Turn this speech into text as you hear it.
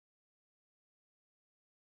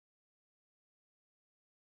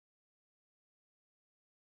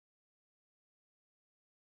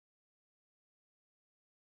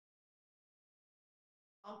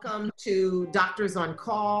Welcome to Doctors on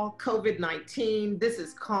Call, COVID-19. This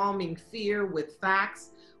is Calming Fear with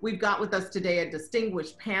Facts. We've got with us today a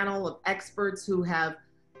distinguished panel of experts who have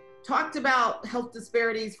talked about health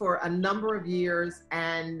disparities for a number of years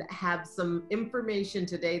and have some information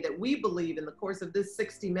today that we believe in the course of this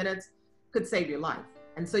 60 minutes could save your life.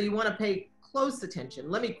 And so you want to pay close attention.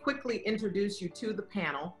 Let me quickly introduce you to the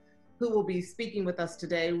panel who will be speaking with us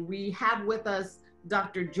today. We have with us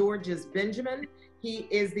Dr. Georges Benjamin. He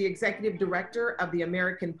is the Executive Director of the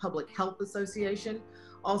American Public Health Association.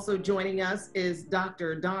 Also joining us is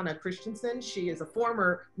Dr. Donna Christensen. She is a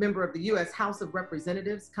former member of the U.S. House of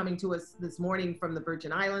Representatives coming to us this morning from the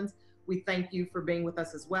Virgin Islands. We thank you for being with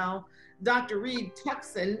us as well. Dr. Reed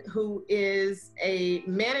Tuckson, who is a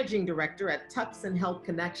Managing Director at Tuckson Health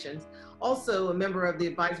Connections, also a member of the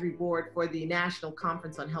Advisory Board for the National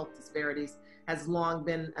Conference on Health Disparities, has long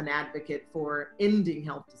been an advocate for ending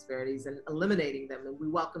health disparities and eliminating them. And we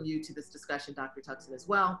welcome you to this discussion, Dr. Tuckson, as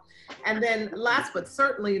well. And then last but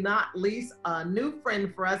certainly not least, a new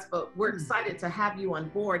friend for us, but we're excited to have you on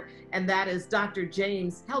board. And that is Dr.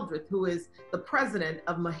 James Heldreth, who is the president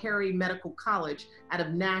of Meharry Medical College out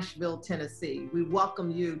of Nashville, Tennessee. We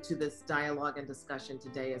welcome you to this dialogue and discussion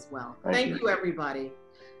today as well. Thank you, everybody.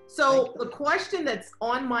 So the question that's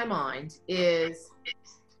on my mind is,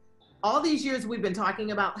 all these years we've been talking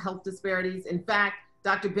about health disparities. In fact,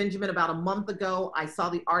 Dr. Benjamin, about a month ago, I saw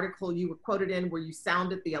the article you were quoted in where you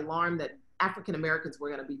sounded the alarm that African Americans were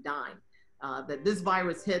going to be dying, that this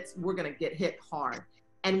virus hits, we're going to get hit hard.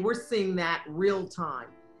 And we're seeing that real time.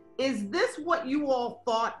 Is this what you all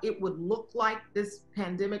thought it would look like, this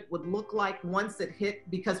pandemic would look like once it hit,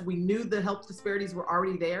 because we knew the health disparities were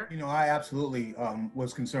already there? You know, I absolutely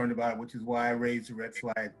was concerned about it, which is why I raised the red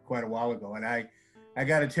flag quite a while ago. And I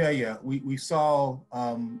got to tell you, we saw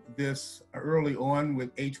this early on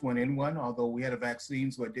with H1N1, although we had a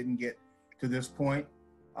vaccine, so it didn't get to this point.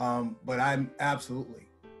 But I'm absolutely,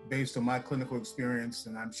 based on my clinical experience,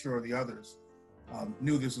 and I'm sure the others,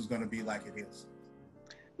 knew this was going to be like it is.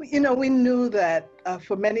 You know, we knew that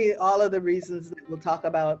for all of the reasons that we'll talk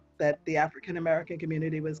about, that the African American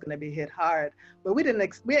community was going to be hit hard, but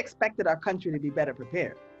we expected our country to be better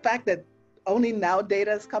prepared. The fact that only now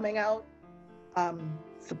data is coming out,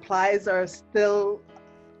 supplies are still,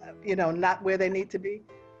 not where they need to be.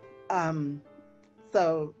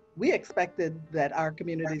 So we expected that our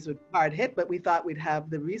communities would be hard hit, but we thought we'd have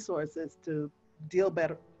the resources to do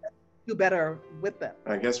better with them.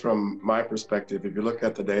 I guess from my perspective, if you look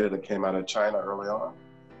at the data that came out of China early on,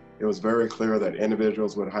 it was very clear that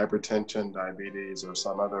individuals with hypertension, diabetes, or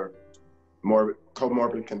some other more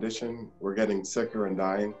comorbid condition were getting sicker and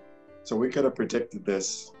dying. So we could have predicted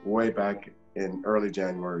this way back in early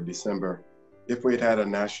January, December, if we'd had a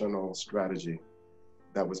national strategy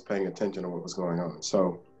that was paying attention to what was going on.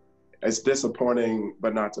 So it's disappointing,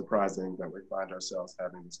 but not surprising that we find ourselves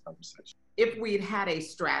having this conversation. If we'd had a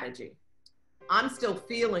strategy, I'm still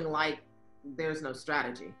feeling like there's no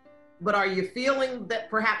strategy. But are you feeling that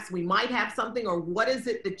perhaps we might have something, or what is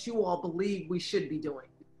it that you all believe we should be doing?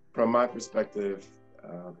 From my perspective,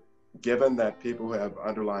 given that people who have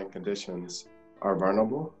underlying conditions are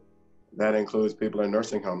vulnerable, that includes people in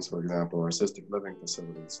nursing homes, for example, or assisted living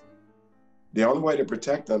facilities. The only way to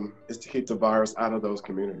protect them is to keep the virus out of those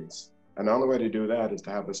communities. And the only way to do that is to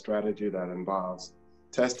have a strategy that involves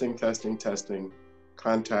testing,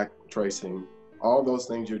 contact tracing, all those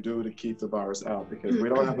things you do to keep the virus out, because we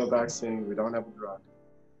don't have a vaccine, we don't have a drug.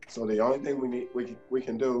 So the only thing we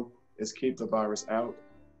can do is keep the virus out.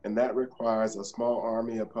 And that requires a small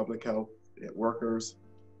army of public health workers,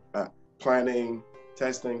 planning,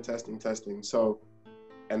 testing. So,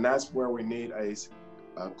 and that's where we need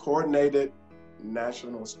a coordinated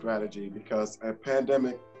national strategy, because a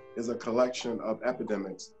pandemic is a collection of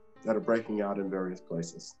epidemics that are breaking out in various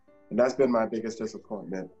places. And that's been my biggest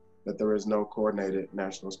disappointment, that there is no coordinated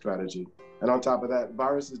national strategy. And on top of that,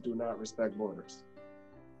 viruses do not respect borders.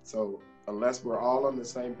 So unless we're all on the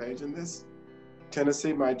same page in this,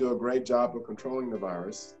 Tennessee might do a great job of controlling the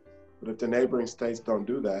virus, but if the neighboring states don't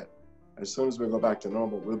do that, as soon as we go back to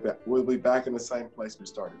normal, we'll be back in the same place we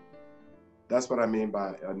started. That's what I mean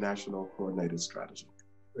by a national coordinated strategy.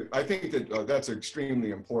 I think that that's an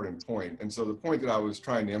extremely important point. And so the point that I was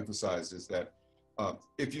trying to emphasize is that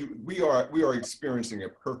we are experiencing a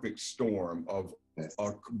perfect storm of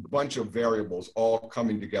a bunch of variables all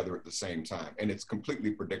coming together at the same time, and it's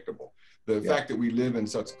completely predictable. The fact that we live in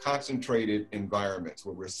such concentrated environments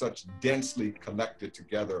where we're such densely collected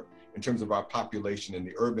together in terms of our population in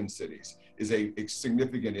the urban cities is a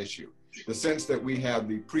significant issue. The sense that we have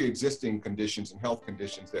the pre-existing conditions and health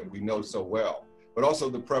conditions that we know so well, but also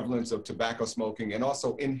the prevalence of tobacco smoking and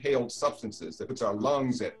also inhaled substances that puts our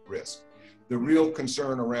lungs at risk. The real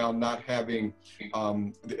concern around not having,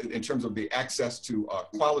 in terms of the access to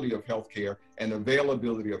quality of healthcare and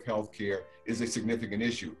availability of healthcare is a significant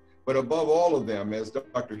issue. But above all of them, as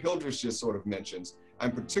Dr. Hildreth just sort of mentions,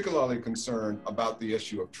 I'm particularly concerned about the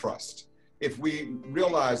issue of trust. If we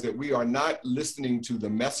realize that we are not listening to the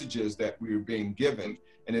messages that we are being given,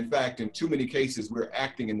 and in fact, in too many cases, we're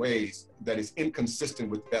acting in ways that is inconsistent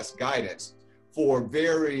with best guidance for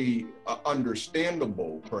very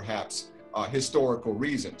understandable, perhaps, historical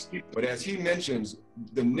reasons. But as he mentions,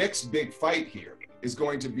 the next big fight here is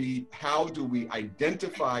going to be how do we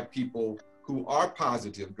identify people who are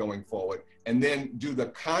positive going forward and then do the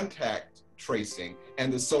contact tracing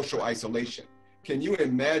and the social isolation. Can you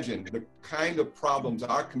imagine the kind of problems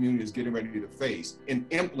our community is getting ready to face in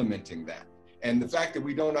implementing that? And the fact that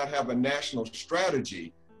we do not have a national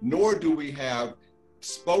strategy, nor do we have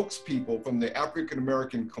spokespeople from the African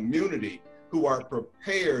American community who are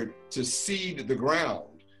prepared to seed the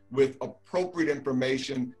ground with appropriate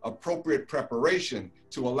information, appropriate preparation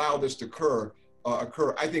to allow this to occur,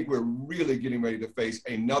 I think we're really getting ready to face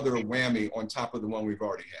another whammy on top of the one we've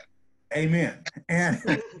already had. Amen.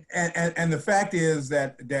 And the fact is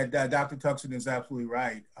that Dr. Tuckson is absolutely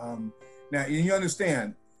right. Now, you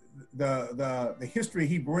understand the history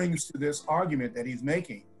he brings to this argument that he's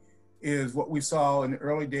making is what we saw in the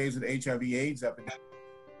early days of the HIV/AIDS epidemic.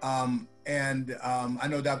 I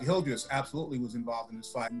know Dr. Hildreth absolutely was involved in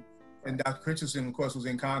this fight, and Dr. Christensen, of course, was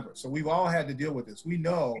in Congress. So we've all had to deal with this. We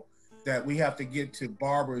know that we have to get to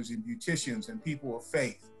barbers and beauticians and people of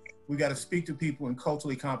faith. We got to speak to people in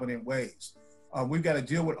culturally competent ways. We've got to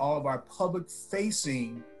deal with all of our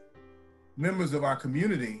public-facing members of our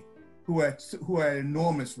community who are at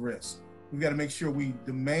enormous risk. We've got to make sure we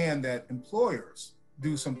demand that employers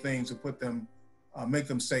do some things to put them, make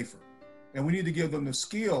them safer. And we need to give them the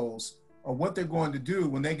skills of what they're going to do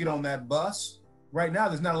when they get on that bus. Right now,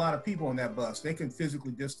 there's not a lot of people on that bus. They can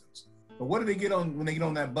physically distance. But what do they get on when they get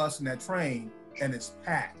on that bus and that train and it's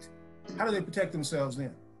packed? How do they protect themselves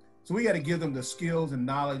then? So we got to give them the skills and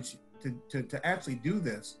knowledge to actually do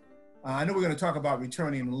this. I know we're going to talk about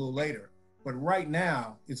returning a little later, but right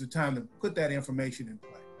now is the time to put that information in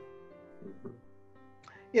play.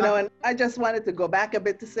 You know, and I just wanted to go back a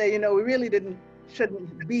bit to say, you know, we really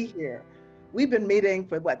shouldn't be here. We've been meeting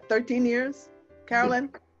for what, 13 years,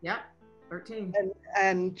 Carolyn? Yeah, 13.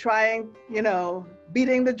 And trying, you know,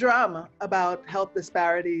 beating the drum about health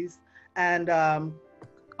disparities and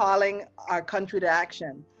calling our country to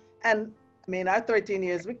action. And I mean, our 13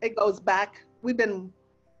 years, it goes back, we've been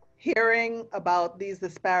hearing about these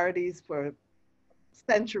disparities for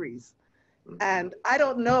centuries. And I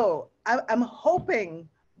don't know, I'm hoping,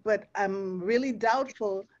 but I'm really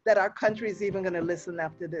doubtful that our country is even going to listen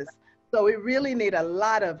after this. So we really need a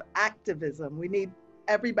lot of activism. We need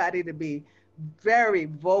everybody to be very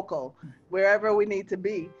vocal wherever we need to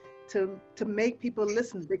be to make people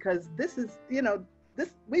listen, because this is, you know,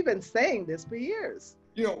 we've been saying this for years.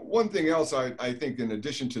 You know, one thing else I think in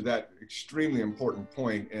addition to that extremely important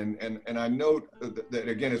point, and I note that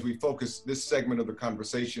again, as we focus this segment of the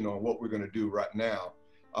conversation on what we're going to do right now,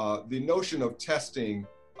 the notion of testing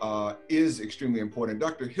is extremely important.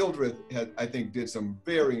 Dr. Hildreth, I think, did some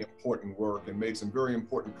very important work and made some very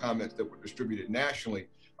important comments that were distributed nationally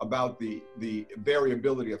about the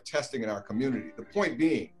variability of testing in our community. The point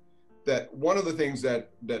being that one of the things that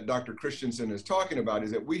Dr. Christensen is talking about is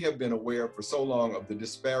that we have been aware for so long of the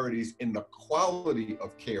disparities in the quality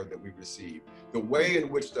of care that we receive, the way in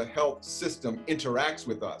which the health system interacts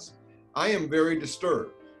with us. I am very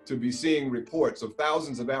disturbed to be seeing reports of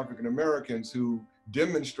thousands of African Americans who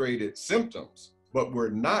demonstrated symptoms, but were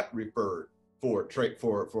not referred for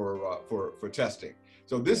testing.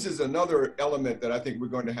 So this is another element that I think we're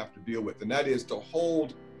going to have to deal with, and that is to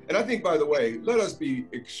hold. And I think, by the way, let us be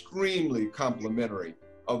extremely complimentary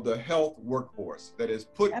of the health workforce that has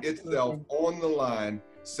put itself on the line,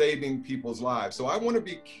 saving people's lives. So I want to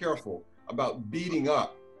be careful about beating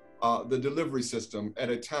up the delivery system at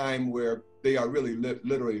a time where they are really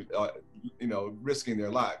literally, risking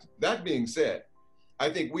their lives. That being said, I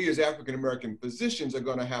think we as African-American physicians are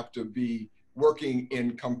going to have to be working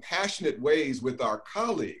in compassionate ways with our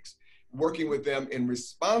colleagues, working with them in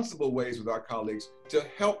responsible ways with our colleagues to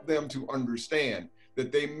help them to understand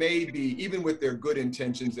that they may be, even with their good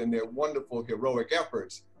intentions and their wonderful heroic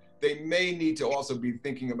efforts, they may need to also be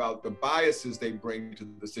thinking about the biases they bring to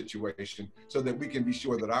the situation so that we can be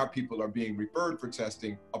sure that our people are being referred for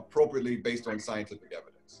testing appropriately based on scientific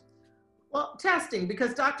evidence. Well, testing,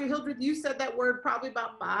 because Dr. Hildreth, you said that word probably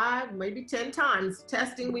about 5, maybe 10 times.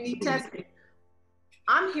 Testing, we need testing.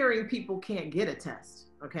 I'm hearing people can't get a test,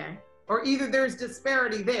 okay? Or either there's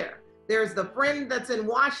disparity there. There's the friend that's in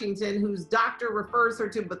Washington whose doctor refers her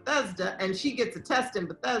to Bethesda and she gets a test in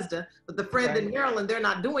Bethesda, but the friend in Maryland, they're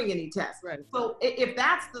not doing any tests. Right. So if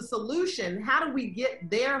that's the solution, how do we get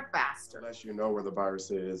there faster? Unless you know where the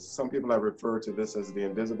virus is. Some people have referred to this as the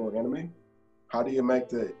invisible enemy. How do you make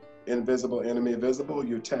the invisible enemy visible?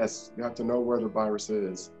 You test. You have to know where the virus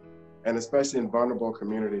is. And especially in vulnerable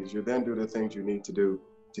communities, you then do the things you need to do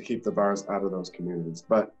to keep the virus out of those communities.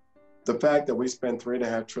 But the fact that we spend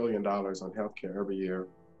 $3.5 trillion on healthcare every year,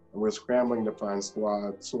 and we're scrambling to find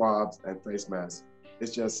swabs and face masks,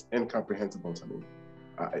 is just incomprehensible to me.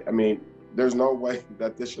 I mean, there's no way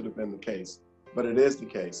that this should have been the case, but it is the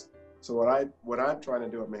case. So what I'm trying to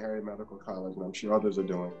do at Meharry Medical College, and I'm sure others are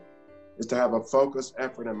doing, is to have a focused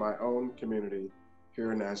effort in my own community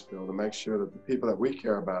here in Nashville to make sure that the people that we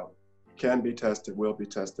care about can be tested, will be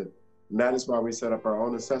tested. And that is why we set up our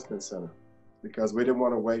own assessment center, because we didn't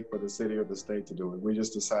want to wait for the city or the state to do it. We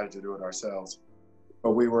just decided to do it ourselves.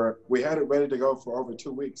 But we had it ready to go for over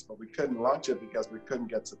 2 weeks, but we couldn't launch it because we couldn't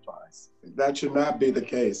get supplies. That should not be the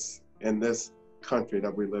case in this country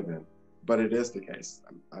that we live in, but it is the case.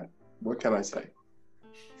 What can I say?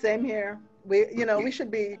 Same here. We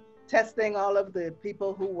should be testing all of the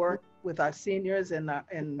people who work with our seniors in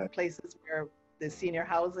places where there's senior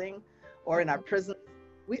housing or in our prisons.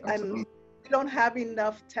 We don't have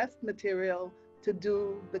enough test material to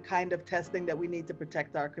do the kind of testing that we need to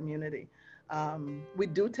protect our community. We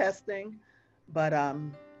do testing, but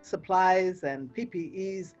supplies and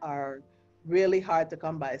PPEs are really hard to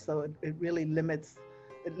come by. So it really limits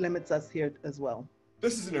us here as well.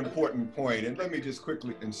 This is an important point, and let me just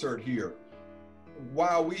quickly insert here.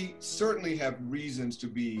 While we certainly have reasons to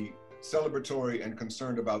be celebratory and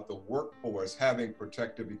concerned about the workforce having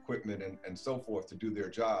protective equipment and so forth to do their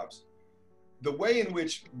jobs, the way in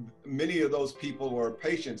which many of those people or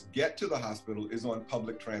patients get to the hospital is on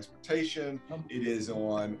public transportation. It is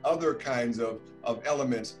on other kinds of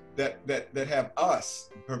elements that have us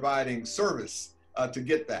providing service to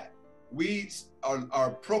get that. We are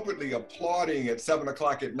appropriately applauding at 7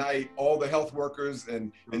 o'clock at night all the health workers,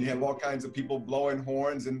 and you have all kinds of people blowing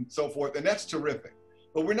horns and so forth, and that's terrific.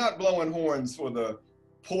 But we're not blowing horns for the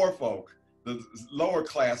poor folk, the lower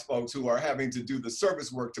class folks who are having to do the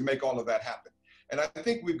service work to make all of that happen. And I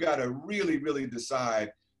think we've got to really, really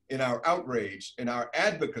decide in our outrage, in our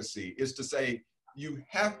advocacy, is to say, you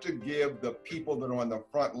have to give the people that are on the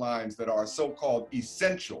front lines that are so-called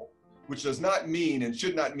essential, which does not mean and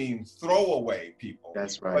should not mean throwaway people.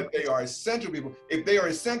 That's right. But they are essential people. If they are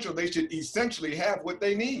essential, they should essentially have what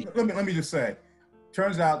they need. Let me just say,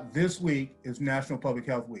 turns out this week is National Public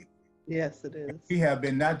Health Week. Yes, it is. We have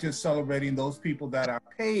been not just celebrating those people that are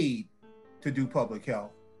paid to do public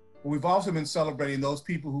health, but we've also been celebrating those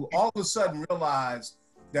people who all of a sudden realize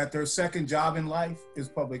that their second job in life is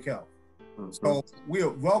public health. Mm-hmm. So we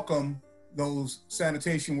welcome those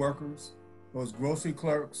sanitation workers, those grocery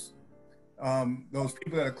clerks, those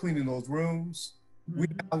people that are cleaning those rooms.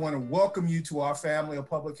 Mm-hmm. I want to welcome you to our family of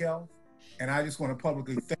public health. And I just want to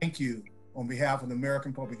publicly thank you on behalf of the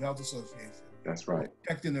American Public Health Association. That's right.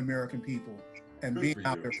 Protecting the American people and being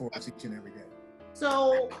out there for us each and every day.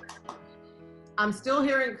 So I'm still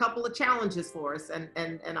hearing a couple of challenges for us. And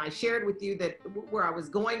I shared with you that where I was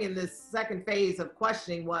going in this second phase of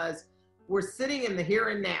questioning was, we're sitting in the here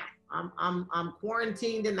and now. I'm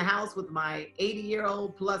quarantined in the house with my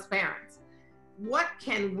 80-year-old plus parents. What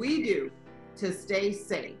can we do to stay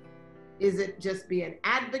safe? Is it just be an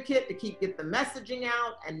advocate to get the messaging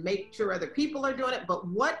out and make sure other people are doing it? But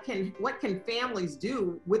what can families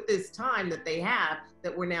do with this time that they have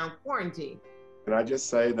that we're now quarantined? Can I just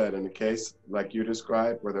say that in a case like you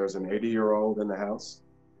described, where there's an 80-year-old in the house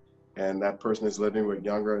and that person is living with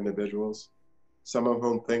younger individuals, some of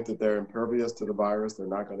whom think that they're impervious to the virus, they're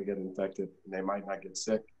not going to get infected, and they might not get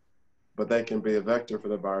sick, but they can be a vector for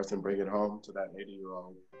the virus and bring it home to that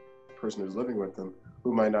 80-year-old person who's living with them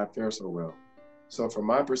who might not fare so well. So from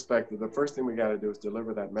my perspective, the first thing we got to do is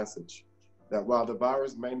deliver that message that while the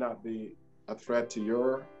virus may not be a threat to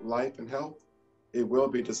your life and health, it will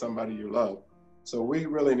be to somebody you love. So we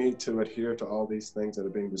really need to adhere to all these things that are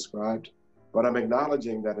being described. But I'm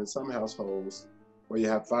acknowledging that in some households where you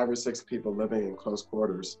have 5 or 6 people living in close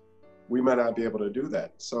quarters, we might not be able to do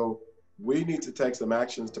that. So we need to take some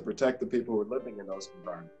actions to protect the people who are living in those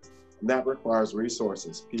environments. And that requires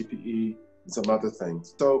resources, PPE, and some other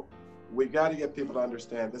things. So we got to get people to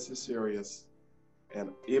understand this is serious. And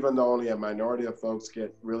even though only a minority of folks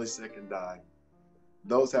get really sick and die,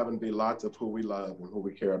 those happen to be lots of who we love and who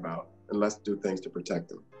we care about. And let's do things to protect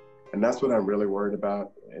them. And that's what I'm really worried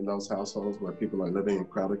about in those households where people are living in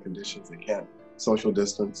crowded conditions. They can't social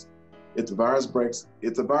distance. If the virus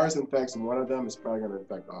infects one of them, it's probably going to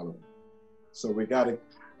infect all of them. So we got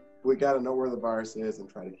to know where the virus is and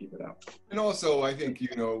try to keep it out. And also, I think,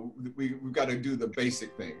 we've got to do the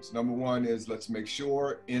basic things. Number one is, let's make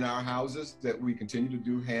sure in our houses that we continue to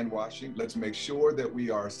do hand washing. Let's make sure that we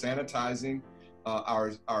are sanitizing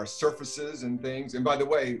our surfaces and things. And by the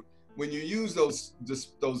way, when you use those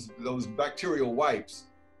bacterial wipes,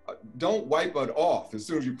 don't wipe it off as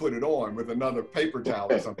soon as you put it on with another paper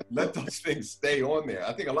towel or something. Let those things stay on there.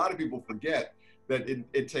 I think a lot of people forget that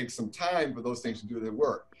it takes some time for those things to do their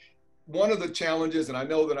work. One of the challenges, and I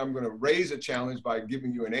know that I'm going to raise a challenge by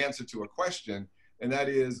giving you an answer to a question, and that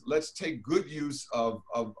is, let's take good use of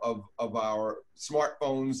our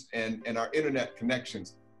smartphones and our internet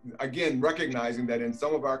connections. Again, recognizing that in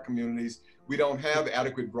some of our communities, we don't have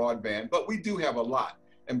adequate broadband, but we do have a lot.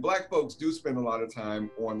 And Black folks do spend a lot of time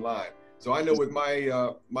online. So I know with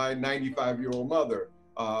my 95-year-old mother,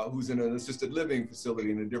 who's in an assisted living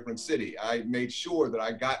facility in a different city, I made sure that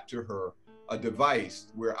I got to her a device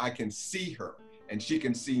where I can see her and she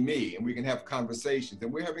can see me and we can have conversations.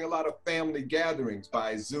 And we're having a lot of family gatherings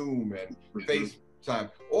by Zoom and FaceTime.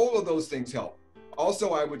 All of those things help. Also,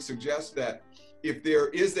 I would suggest that if there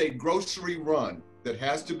is a grocery run that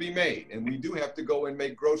has to be made, and we do have to go and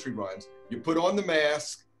make grocery runs, you put on the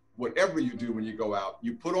mask, whatever you do when you go out,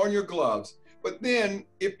 you put on your gloves. But then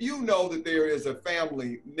if you know that there is a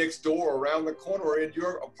family next door, around the corner, or in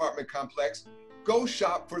your apartment complex, go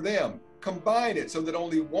shop for them. Combine it so that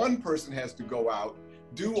only one person has to go out,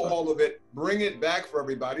 do all of it, bring it back for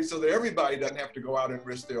everybody so that everybody doesn't have to go out and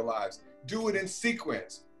risk their lives. Do it in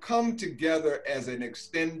sequence. Come together as an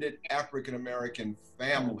extended African-American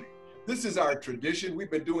family. This is our tradition.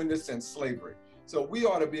 We've been doing this since slavery. So we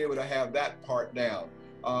ought to be able to have that part down.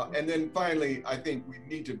 And then finally, I think we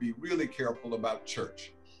need to be really careful about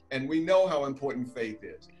church. And we know how important faith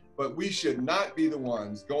is, but we should not be the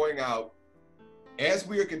ones going out as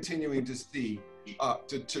we are continuing to see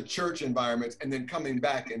to church environments and then coming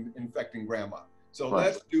back and infecting grandma. So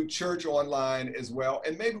let's do church online as well.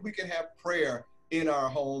 And maybe we can have prayer in our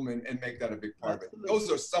home and make that a big part of it.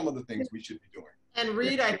 Those are some of the things we should be doing. And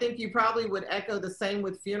Reed, I think you probably would echo the same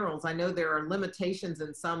with funerals. I know there are limitations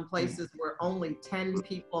in some places where only 10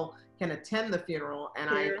 people can attend the funeral. And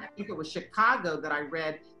I think it was Chicago that I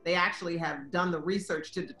read, they actually have done the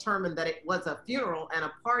research to determine that it was a funeral and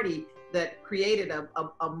a party that created the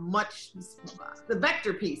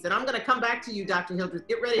vector piece. And I'm gonna come back to you, Dr. Hildreth.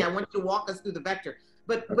 Get ready, I want you to walk us through the vector.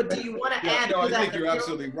 But do you wanna add to that? I think you're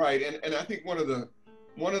absolutely right. And I think one of the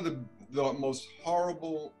most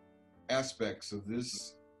horrible aspects of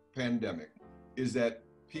this pandemic is that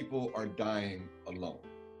people are dying alone.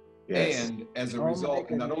 Yes. And as a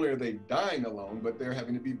result, not only are they dying alone, but they're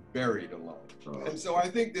having to be buried alone. And so I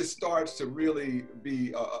think this starts to really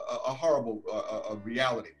be a horrible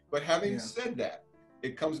reality. But having said that,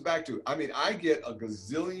 it comes back to, I get a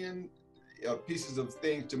gazillion pieces of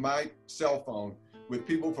things to my cell phone with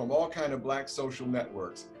people from all kind of Black social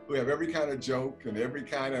networks who have every kind of joke and every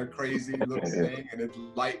kind of crazy little thing, and it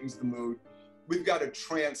lightens the mood. We've got to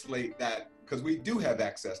translate that, because we do have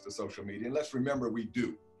access to social media, and let's remember we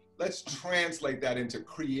do. Let's translate that into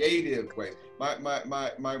creative ways. My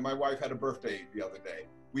wife had a birthday the other day.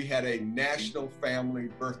 We had a national family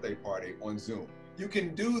birthday party on Zoom. You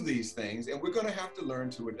can do these things, and we're going to have to learn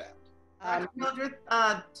to adapt. Mildred,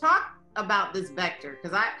 talk about this vector,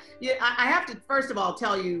 because I have to first of all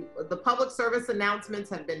tell you, the public service announcements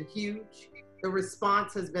have been huge. The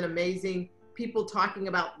response has been amazing. People talking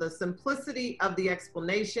about the simplicity of the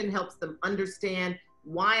explanation helps them understand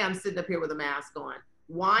why I'm sitting up here with a mask on,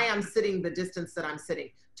 why I'm sitting the distance that I'm sitting.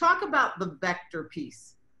 Talk about the vector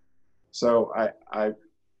piece. So I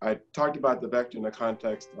talked about the vector in the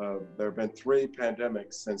context of, there have been 3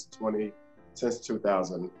 pandemics since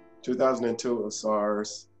 2000. 2002 it was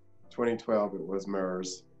SARS, 2012 it was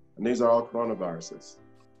MERS, and these are all coronaviruses.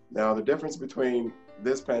 Now the difference between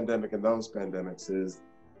this pandemic and those pandemics is,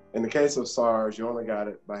 in the case of SARS, you only got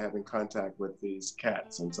it by having contact with these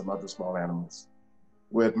cats and some other small animals.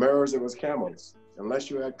 With MERS, it was camels. Unless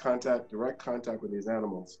you had direct contact with these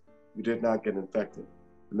animals, you did not get infected.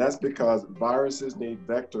 And that's because viruses need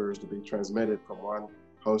vectors to be transmitted from one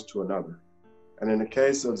host to another. And in the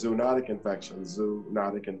case of zoonotic infections,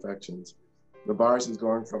 the virus is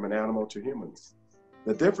going from an animal to humans.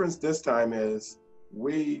 The difference this time is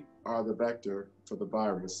we are the vector for the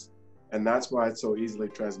virus, and that's why it's so easily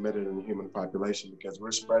transmitted in the human population, because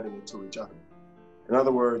we're spreading it to each other. In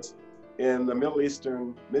other words, in the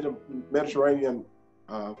Mediterranean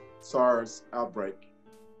SARS outbreak,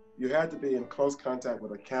 you had to be in close contact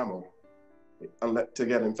with a camel to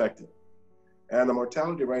get infected. And the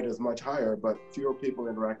mortality rate is much higher, but fewer people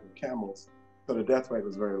interact with camels, so the death rate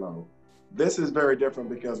was very low. This is very different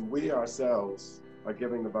because we ourselves are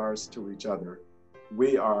giving the virus to each other.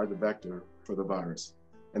 We are the vector for the virus.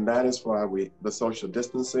 And that is why the social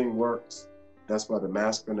distancing works. That's why the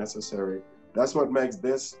masks are necessary. That's what makes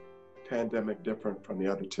this pandemic different from the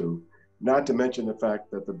other two. Not to mention the fact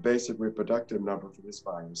that the basic reproductive number for this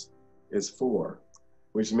virus is 4,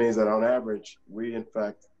 which means that on average, we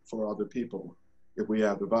infect 4 other people if we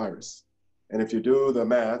have the virus. And if you do the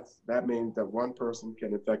math, that means that one person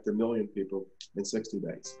can infect 1 million people in 60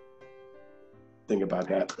 days. Think about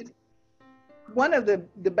that. One of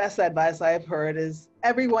the best advice I've heard is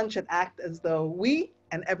everyone should act as though we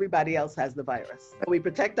and everybody else has the virus. We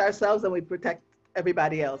protect ourselves and we protect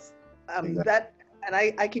everybody else. Exactly.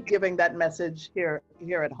 I keep giving that message here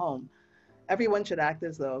at home. Everyone should act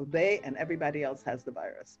as though they and everybody else has the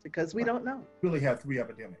virus because we don't know. We really have 3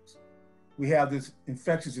 epidemics. We have this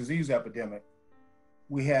infectious disease epidemic.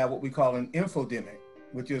 We have what we call an infodemic,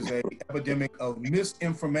 which is an epidemic of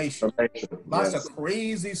misinformation. Lots of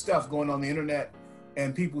crazy stuff going on the internet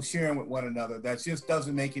and people sharing with one another that just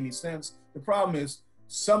doesn't make any sense. The problem is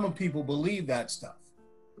some people believe that stuff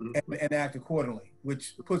and act accordingly,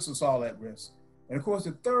 which puts us all at risk. And of course,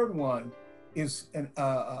 the third one is an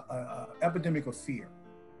epidemic of fear,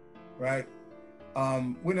 right?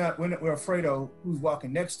 We're afraid of who's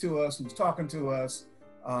walking next to us, who's talking to us.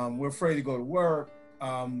 We're afraid to go to work.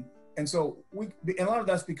 And so and a lot of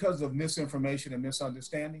that's because of misinformation and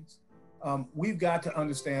misunderstandings. We've got to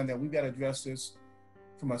understand that we've got to address this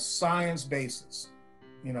from a science basis.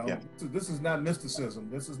 So this is not mysticism.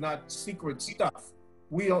 This is not secret stuff.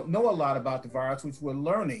 We don't know a lot about the virus, which we're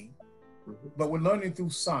learning, but we're learning through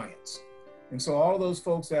science. And so all those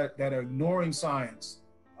folks that are ignoring science,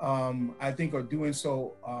 I think are doing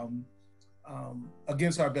so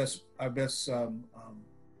against our best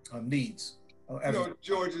needs.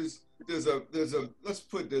 George,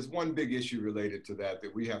 there's one big issue related to that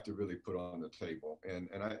we have to really put on the table. And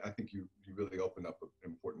I think you really opened up an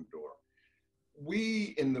important door.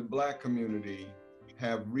 We in the Black community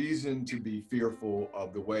have reason to be fearful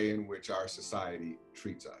of the way in which our society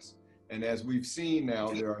treats us. And as we've seen now,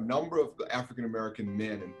 there are a number of African-American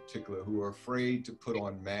men in particular who are afraid to put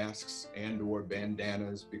on masks and or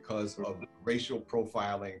bandanas because of racial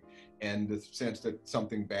profiling and the sense that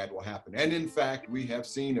something bad will happen. And in fact, we have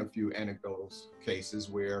seen a few anecdotal cases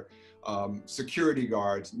where security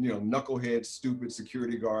guards, knucklehead, stupid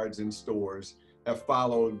security guards in stores have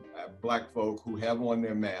followed Black folk who have on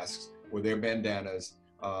their masks or their bandanas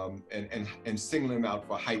and singling them out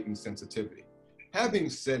for heightened sensitivity. Having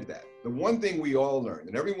said that, the one thing we all learned,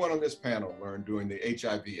 and everyone on this panel learned during the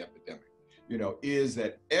HIV epidemic, is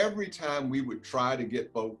that every time we would try to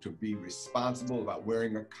get folk to be responsible about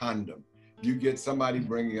wearing a condom, you get somebody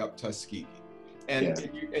bringing up Tuskegee.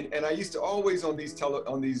 And I used to always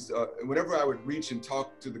whenever I would reach and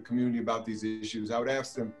talk to the community about these issues, I would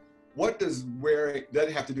ask them, what does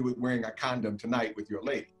that have to do with wearing a condom tonight with your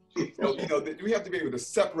lady? So, we have to be able to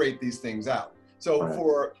separate these things out.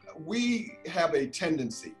 So we have a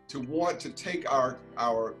tendency to want to take our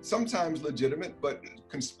sometimes legitimate but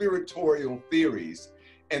conspiratorial theories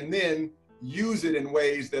and then use it in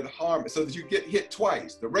ways that harm, so that you get hit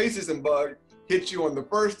twice. The racism bug hits you on the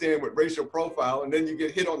first end with racial profile, and then you get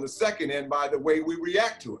hit on the second end by the way we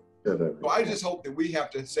react to it. So I just hope that we have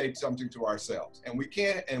to say something to ourselves, and we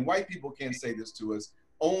can't, and white people can't say this to us.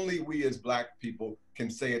 Only we as Black people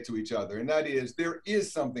can say it to each other. And that is, there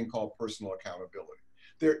is something called personal accountability.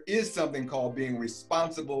 There is something called being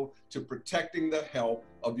responsible to protecting the health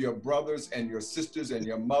of your brothers and your sisters and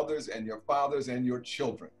your mothers and your fathers and your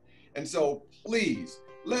children. And so please,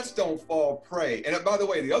 let's don't fall prey. And by the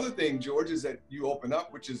way, the other thing, George, is that you open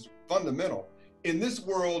up, which is fundamental. In this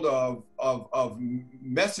world of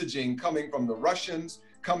messaging coming from the Russians,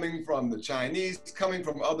 coming from the Chinese, coming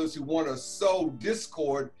from others who want to sow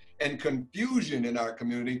discord and confusion in our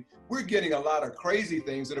community, we're getting a lot of crazy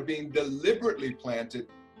things that are being deliberately planted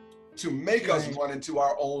to make us run into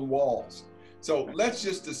our own walls. So let's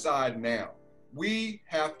just decide now. We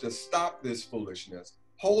have to stop this foolishness,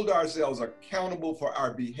 hold ourselves accountable for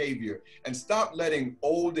our behavior, and stop letting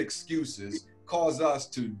old excuses cause us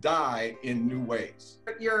to die in new ways.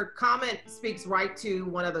 Your comment speaks right to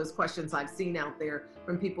one of those questions I've seen out there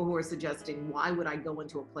from people who are suggesting, why would I go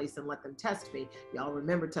into a place and let them test me? Y'all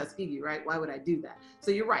remember Tuskegee, right? Why would I do that?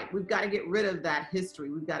 So you're right. We've got to get rid of that history.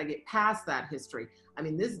 We've got to get past that history. I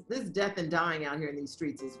mean, this death and dying out here in these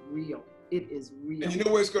streets is real. It is real. And you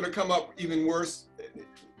know where it's going to come up even worse?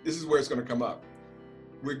 This is where it's going to come up.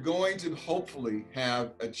 we're going to hopefully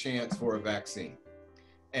have a chance for a vaccine.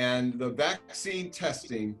 And the vaccine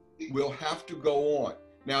testing will have to go on.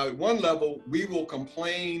 Now, at one level, we will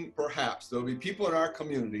complain, perhaps, there'll be people in our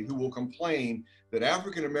community who will complain that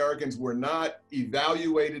African Americans were not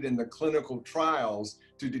evaluated in the clinical trials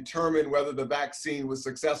to determine whether the vaccine was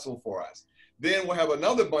successful for us. Then we'll have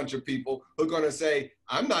another bunch of people who are going to say,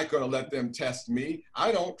 I'm not going to let them test me.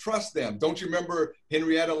 I don't trust them. Don't you remember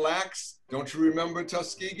Henrietta Lacks? Don't you remember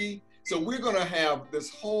Tuskegee? So we're going to have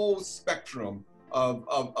this whole spectrum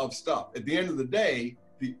of stuff. At the end of the day,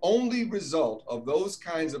 the only result of those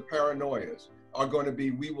kinds of paranoias are going to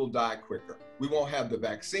be we will die quicker. We won't have the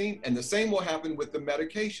vaccine, and the same will happen with the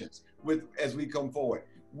medications as we come forward.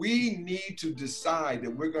 We need to decide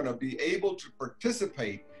that we're going to be able to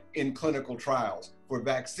participate in clinical trials for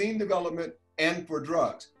vaccine development and for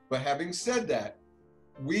drugs. But having said that,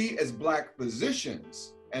 we as Black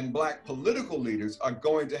physicians and Black political leaders are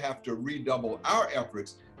going to have to redouble our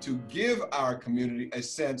efforts to give our community a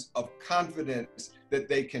sense of confidence that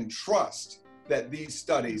they can trust that these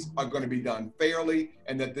studies are going to be done fairly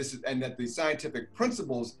and that the scientific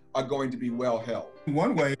principles are going to be well held.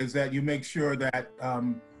 One way is that you make sure that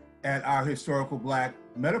at our historical Black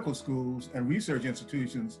medical schools and research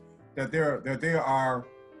institutions that they are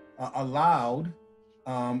allowed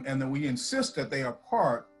and that we insist that they are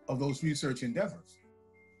part of those research endeavors.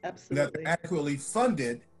 Absolutely. That they're adequately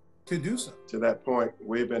funded to do so. To that point,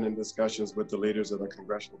 we've been in discussions with the leaders of the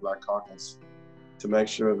Congressional Black Caucus to make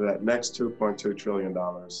sure that next $2.2 trillion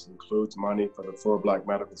includes money for the 4 Black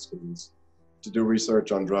medical schools to do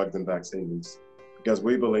research on drugs and vaccines, because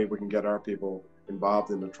we believe we can get our people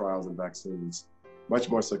involved in the trials and vaccines much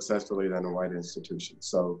more successfully than in white institutions.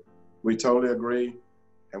 So we totally agree,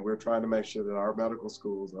 and we're trying to make sure that our medical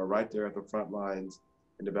schools are right there at the front lines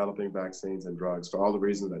in developing vaccines and drugs for all the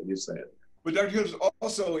reasons that you said. But Dr. Hughes,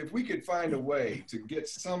 also, if we could find a way to get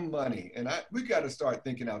some money, and we got to start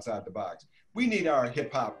thinking outside the box. We need our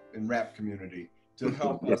hip hop and rap community to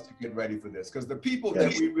help us to get ready for this, because the people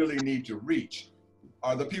that we really need to reach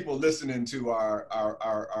are the people listening to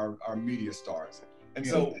our media stars. And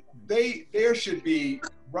so there should be,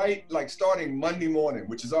 right, like starting Monday morning,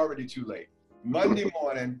 which is already too late. Monday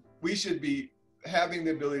morning, we should be having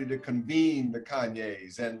the ability to convene the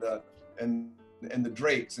Kanyes and the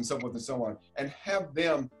Drakes and so forth and so on, and have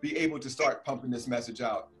them be able to start pumping this message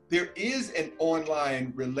out. There is an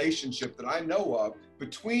online relationship that I know of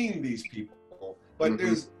between these people, but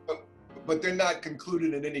but they're not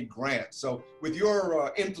concluded in any grant. So with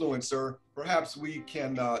your influencer, perhaps we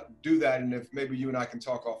can do that, and if maybe you and I can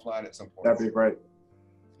talk offline at some point. That'd be great.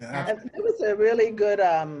 Yeah. It was a really good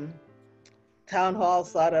town hall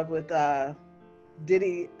sort of with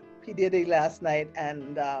P. Diddy last night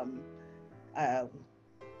and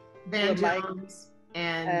Van Jones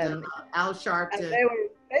and Al Sharpton. And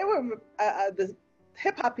they were the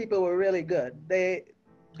hip hop people were really good.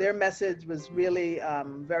 Their message was really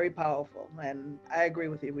very powerful, and I agree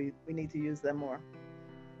with you. We need to use them more.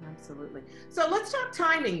 Absolutely. So let's talk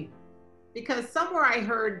timing, because somewhere I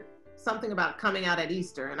heard something about coming out at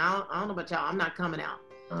Easter, and I don't know about y'all. I'm not coming out.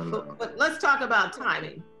 But let's talk about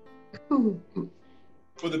timing. Well,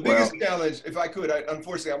 the biggest challenge, if I could,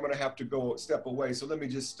 unfortunately, I'm going to have to go step away. So let me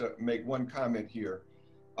just make one comment here.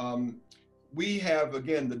 We have,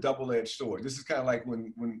 again, the double-edged sword. This is kind of like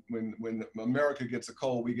when America gets a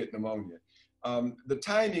cold, we get pneumonia. The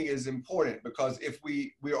timing is important, because if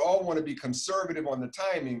we all want to be conservative on the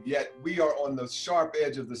timing, yet we are on the sharp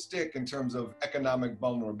edge of the stick in terms of economic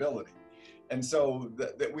vulnerability. And so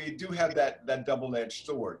that we do have that double-edged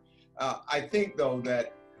sword. I think, though,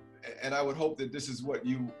 that, and I would hope that this is what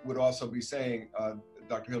you would also be saying,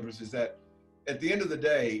 Dr. Hildreth, is that at the end of the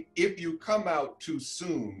day, if you come out too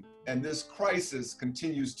soon and this crisis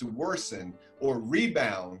continues to worsen or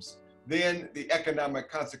rebounds, then the economic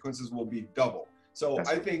consequences will be double. So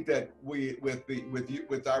I think that we,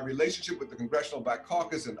 with our relationship with the Congressional Black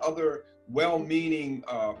Caucus and other well-meaning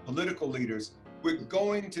political leaders, we're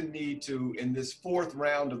going to need to, in this 4th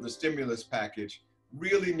round of the stimulus package,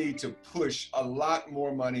 really need to push a lot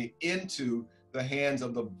more money into the hands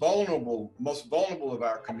of the most vulnerable of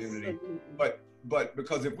our community. But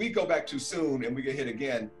because if we go back too soon and we get hit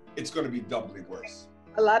again, it's going to be doubly worse.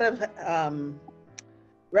 A lot of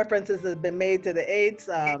references have been made to the AIDS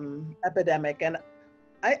epidemic, and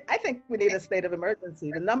I think we need a state of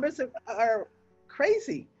emergency. The numbers are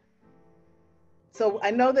crazy. So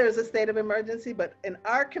I know there's a state of emergency, but in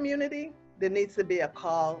our community, there needs to be a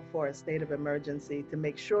call for a state of emergency to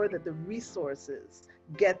make sure that the resources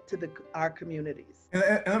get to our communities. And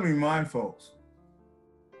let me remind folks,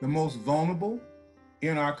 the most vulnerable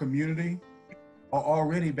in our community are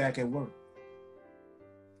already back at work.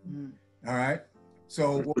 All right.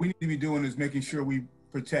 So what we need to be doing is making sure we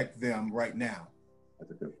protect them right now.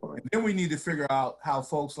 That's a good point. And then we need to figure out how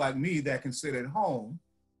folks like me that can sit at home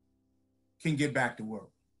can get back to work.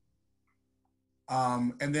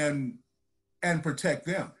 And protect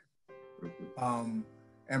them.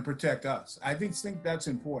 And protect us. I think that's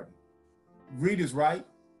important. Reed is right.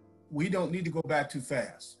 We don't need to go back too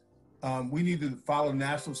fast. We need to follow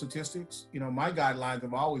national statistics. You know, my guidelines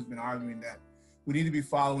have always been arguing that we need to be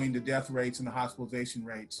following the death rates and the hospitalization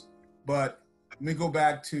rates. But let me go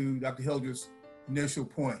back to Dr. Hildreth's initial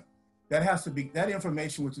point. That has to be, that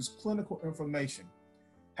information, which is clinical information,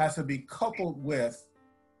 has to be coupled with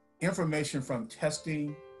information from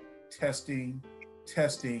testing,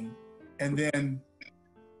 and then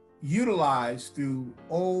utilized through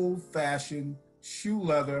old-fashioned shoe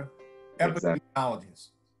leather epidemiologists.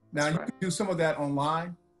 Now, you can do some of that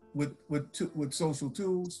online with social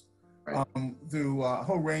tools, through a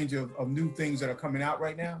whole range of new things that are coming out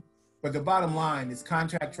right now. But the bottom line is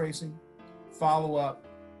contact tracing, follow-up,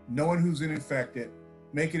 knowing who's infected,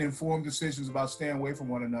 making informed decisions about staying away from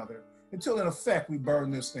one another, until in effect we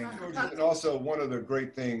burn this thing out. And also, one of the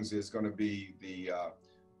great things is going to be the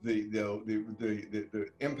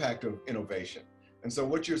impact of innovation. And so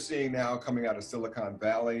what you're seeing now coming out of Silicon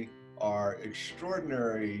Valley are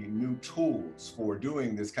extraordinary new tools for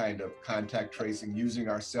doing this kind of contact tracing, using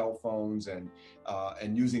our cell phones and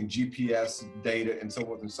using GPS data and so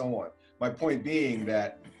forth and so on. My point being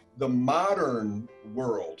that the modern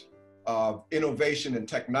world of innovation and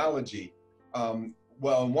technology,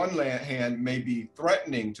 well, on one hand, may be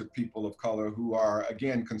threatening to people of color who are,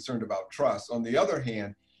 again, concerned about trust. On the other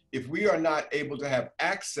hand, if we are not able to have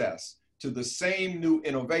access to the same new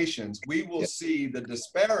innovations, we will see the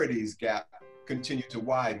disparities gap continue to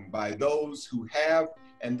widen by those who have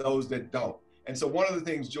and those that don't. And so one of the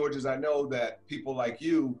things, George, is I know that people like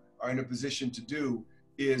you are in a position to do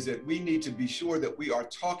is that we need to be sure that we are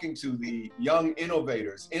talking to the young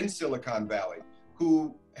innovators in Silicon Valley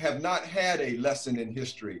who have not had a lesson in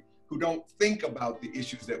history, who don't think about the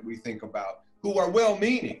issues that we think about, who are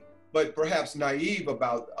well-meaning, but perhaps naive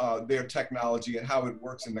about their technology and how it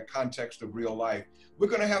works in the context of real life. We're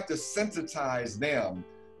going to have to sensitize them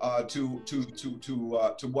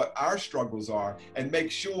to what our struggles are and make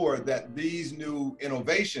sure that these new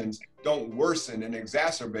innovations don't worsen and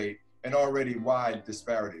exacerbate an already wide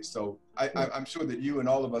disparities. So I'm sure that you and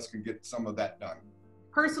all of us can get some of that done.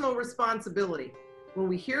 Personal responsibility. When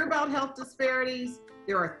we hear about health disparities,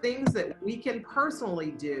 there are things that we can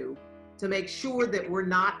personally do to make sure that we're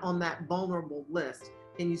not on that vulnerable list.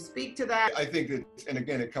 Can you speak to that? I think that, and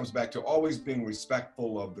again, it comes back to always being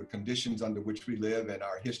respectful of the conditions under which we live and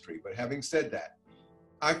our history. But having said that,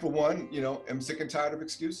 I, for one, am sick and tired of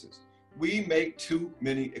excuses. We make too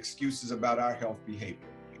many excuses about our health behavior.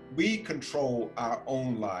 We control our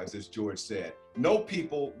own lives, as George said. No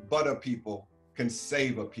people but a people can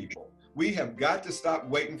save a people. We have got to stop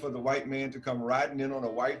waiting for the white man to come riding in on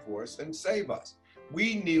a white horse and save us.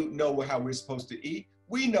 We know how we're supposed to eat.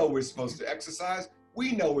 We know we're supposed to exercise.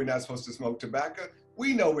 We know we're not supposed to smoke tobacco.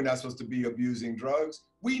 We know we're not supposed to be abusing drugs.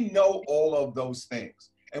 We know all of those things.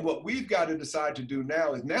 And what we've got to decide to do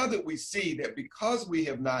now is, now that we see that because we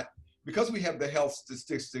have the health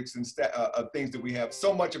statistics and things that we have,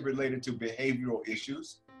 so much of related to behavioral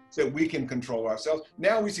issues, that we can control ourselves.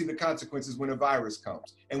 Now we see the consequences when a virus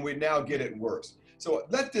comes, and we now get it worse. So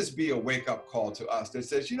let this be a wake-up call to us that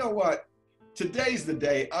says, you know what? Today's the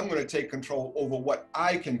day I'm going to take control over what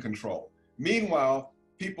I can control. Meanwhile,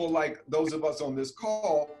 people like those of us on this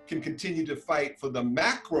call can continue to fight for the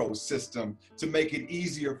macro system to make it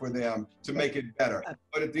easier for them, to make it better.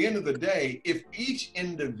 But at the end of the day, if each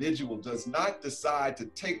individual does not decide to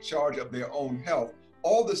take charge of their own health,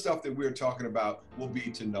 all the stuff that we're talking about will be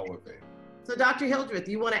to no avail. So Dr. Hildreth,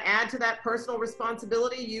 you want to add to that personal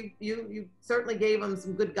responsibility? You certainly gave them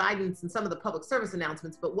some good guidance in some of the public service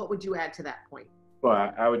announcements, but what would you add to that point?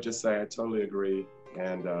 Well, I would just say I totally agree.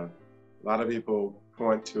 And a lot of people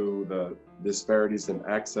point to the disparities in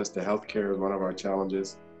access to healthcare as one of our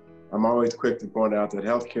challenges. I'm always quick to point out that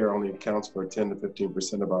healthcare only accounts for 10 to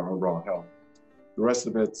 15% of our overall health. The rest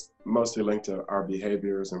of it's mostly linked to our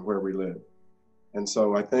behaviors and where we live. And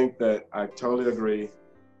so I think that I totally agree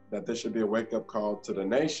that this should be a wake-up call to the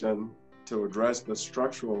nation to address the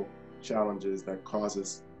structural challenges that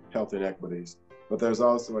causes health inequities. But there's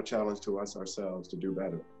also a challenge to us ourselves to do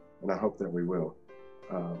better, and I hope that we will.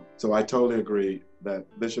 So I totally agree that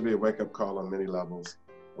this should be a wake-up call on many levels.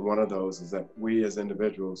 And one of those is that we as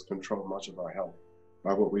individuals control much of our health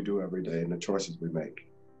by what we do every day and the choices we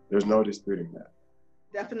make. There's no disputing that.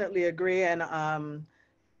 Definitely agree. And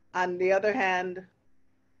on the other hand,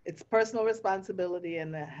 it's personal responsibility,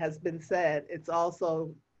 and it has been said, it's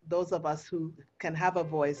also those of us who can have a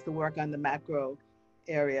voice to work on the macro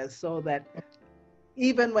areas so that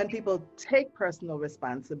even when people take personal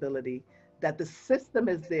responsibility, that the system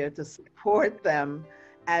is there to support them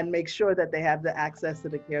and make sure that they have the access to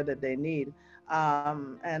the care that they need.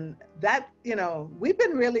 And that, we've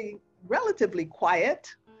been really relatively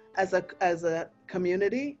quiet as a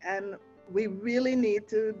community, and we really need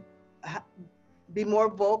to be more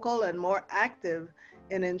vocal and more active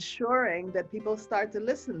in ensuring that people start to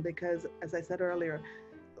listen, because as I said earlier,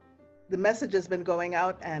 the message has been going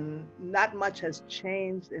out and not much has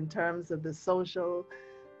changed in terms of the social,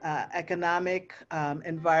 economic,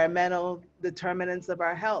 environmental determinants of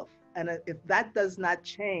our health. And if that does not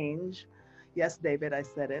change, yes, David, I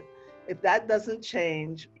said it, if that doesn't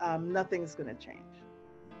change, nothing's going to change.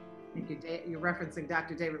 Thank you. You're referencing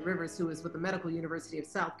Dr. David Rivers, who is with the Medical University of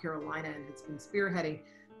South Carolina and has been spearheading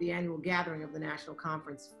the annual gathering of the National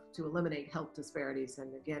Conference to Eliminate Health Disparities.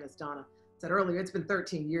 And again, as Donna said earlier, it's been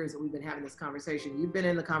 13 years that we've been having this conversation. You've been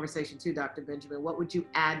in the conversation too, Dr. Benjamin. What would you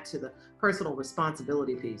add to the personal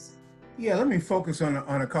responsibility piece? Yeah, let me focus on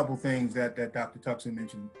a couple things that Dr. Tuckson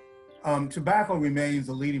mentioned. Tobacco remains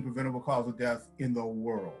the leading preventable cause of death in the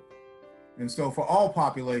world. And so for all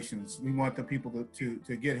populations, we want the people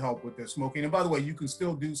to get help with their smoking. And by the way, you can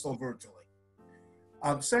still do so virtually.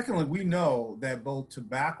 Secondly, we know that both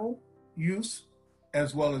tobacco use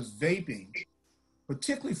as well as vaping,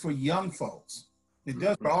 particularly for young folks, it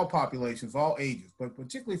does for all populations, all ages, but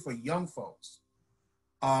particularly for young folks,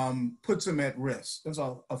 puts them at risk. There's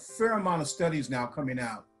a fair amount of studies now coming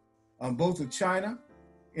out, both of China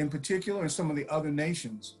in particular and some of the other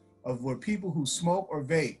nations, of where people who smoke or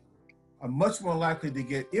vape are much more likely to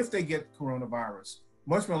get, if they get coronavirus,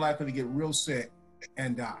 much more likely to get real sick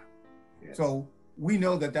and die. Yes. So we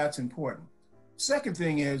know that that's important. Second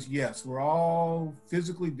thing is, yes, we're all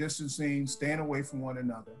physically distancing, staying away from one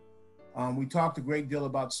another. We talked a great deal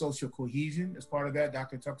about social cohesion as part of that.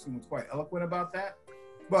 Dr. Tuckson was quite eloquent about that.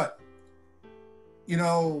 But,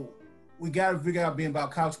 we got to figure out being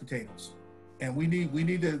about couch potatoes. And we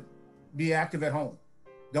need to be active at home.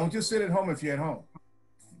 Don't just sit at home if you're at home.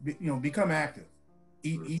 Become active,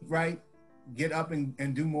 eat right, get up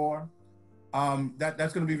and do more.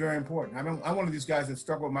 That's going to be very important. I'm one of these guys that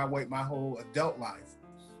struggled with my weight my whole adult life.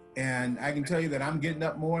 And I can tell you that I'm getting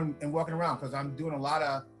up more and walking around because I'm doing a lot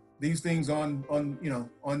of these things on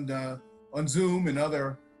Zoom and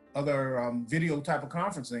other video type of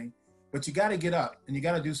conferencing. But you got to get up and you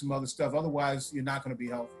got to do some other stuff. Otherwise, you're not going to be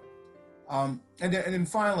healthy. And then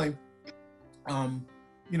finally,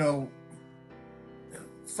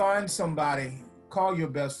 find somebody, call your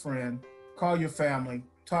best friend, call your family,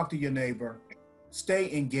 talk to your neighbor, stay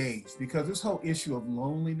engaged, because this whole issue of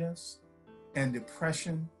loneliness and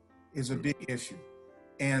depression is a big issue.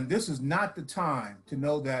 And this is not the time to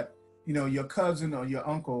know that, your cousin or your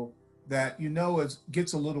uncle that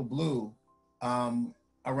gets a little blue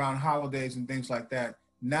around holidays and things like that.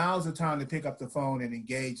 Now's the time to pick up the phone and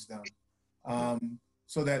engage them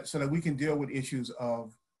so that we can deal with issues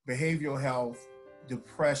of behavioral health,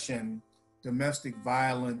 depression, domestic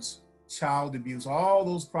violence, child abuse. All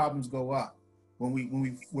those problems go up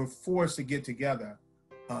when we're forced to get together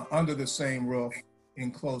under the same roof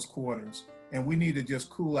in close quarters. And we need to just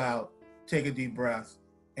cool out, take a deep breath,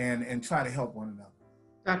 and try to help one another.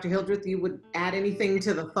 Dr. Hildreth, you would add anything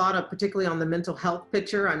to the thought of, particularly on the mental health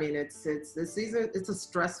picture? I mean, it's a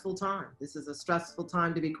stressful time. This is a stressful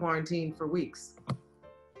time to be quarantined for weeks.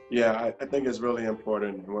 Yeah, I think it's really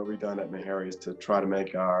important, and what we've done at Meharry is to try to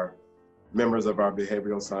make our members of our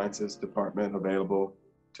behavioral sciences department available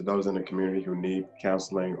to those in the community who need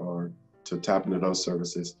counseling or to tap into those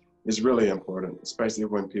services. It's really important, especially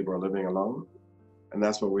when people are living alone. And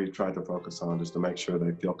that's what we try to focus on, is to make sure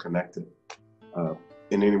they feel connected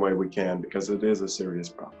in any way we can, because it is a serious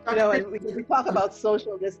problem. And we talk about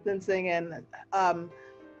social distancing, and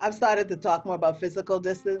I've started to talk more about physical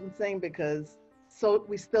distancing, because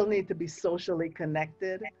we still need to be socially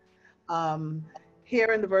connected.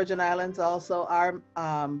 Here in the Virgin Islands also, our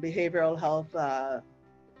behavioral health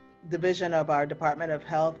division of our Department of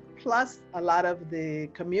Health, plus a lot of the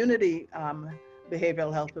community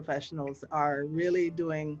behavioral health professionals, are really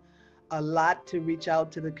doing a lot to reach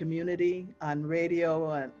out to the community on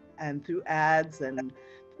radio and through ads and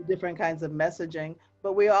different kinds of messaging.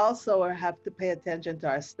 But we also have to pay attention to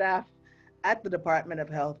our staff at the Department of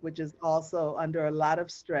Health, which is also under a lot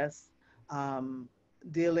of stress,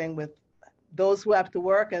 dealing with those who have to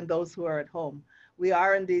work and those who are at home. we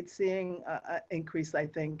are indeed seeing an increase, I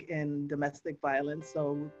think, in domestic violence.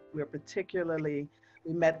 So we're particularly,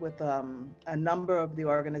 we met with a number of the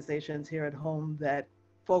organizations here at home that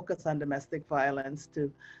focus on domestic violence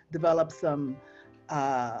to develop some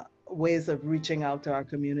ways of reaching out to our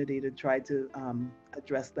community to try to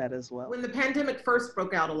address that as well. When the pandemic first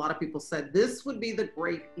broke out, a lot of people said this would be the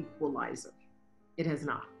great equalizer. It has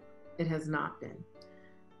not. It has not been.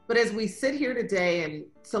 But as we sit here today, and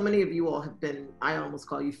so many of you all have been, I almost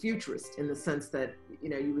call you futurist in the sense that, you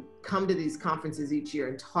know, you would come to these conferences each year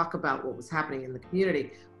and talk about what was happening in the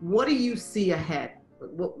community. What do you see ahead?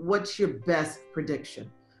 What's your best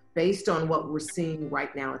prediction based on what we're seeing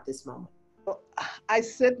right now at this moment? I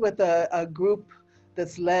sit with a group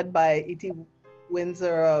that's led by E.T.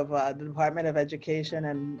 Windsor of the Department of Education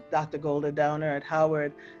and Dr. Golda Downer at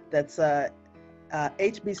Howard. That's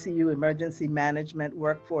HBCU Emergency Management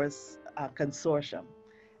Workforce Consortium.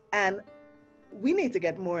 And we need to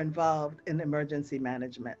get more involved in emergency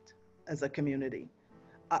management as a community.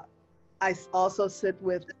 I also sit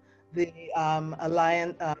with the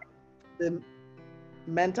Alliance, the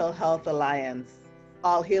Mental Health Alliance,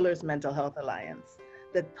 All Healers Mental Health Alliance,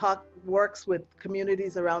 that works with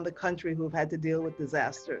communities around the country who've had to deal with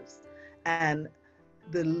disasters and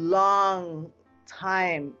the long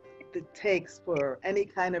time it takes for any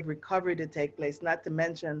kind of recovery to take place, not to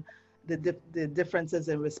mention the differences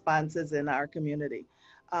in responses in our community.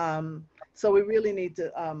 So we really need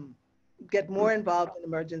to get more involved in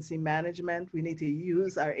emergency management. We need to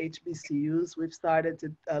use our HBCUs. We've started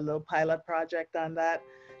a little pilot project on that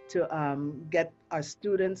to get our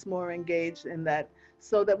students more engaged in that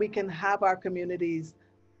so that we can have our communities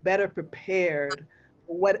better prepared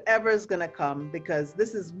for whatever is gonna come, because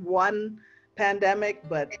this is one pandemic,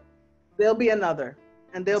 but there'll be another,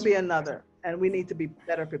 and there'll be another, and we need to be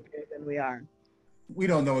better prepared than we are. We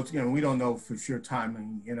don't know, we don't know for sure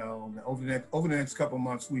timing, over the next couple of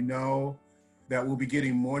months, we know that we'll be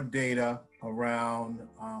getting more data around,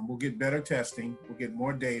 we'll get better testing, we'll get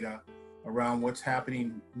more data around what's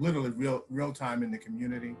happening literally real time in the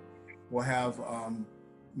community. We'll have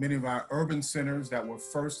many of our urban centers that were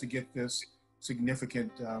first to get this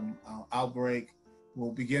significant outbreak.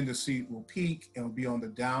 We'll begin to see, we'll peak and we'll be on the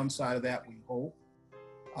downside of that, we hope.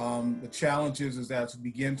 The challenge is that as we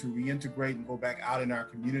begin to reintegrate and go back out in our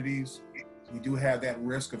communities, we do have that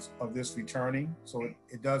risk of this returning. So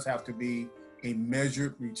it does have to be a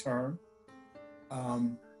measured return. I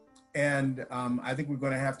think we're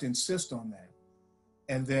going to have to insist on that.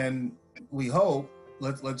 And then we hope,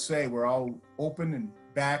 let's say we're all open and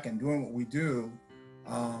back and doing what we do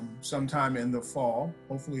sometime in the fall,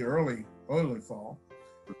 hopefully early fall.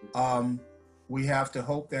 We have to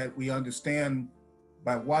hope that we understand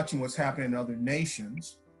by watching what's happening in other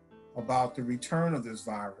nations about the return of this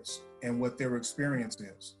virus and what their experience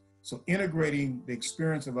is. So integrating the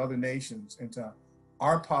experience of other nations into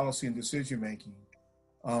our policy and decision-making,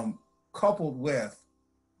 coupled with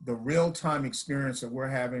the real-time experience that we're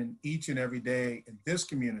having each and every day in this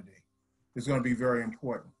community is going to be very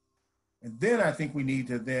important. And then I think we need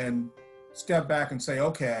to then step back and say,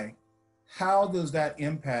 okay, how does that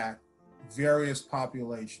impact various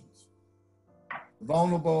populations?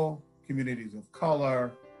 Vulnerable, communities of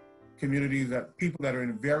color, communities that people that are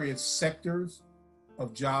in various sectors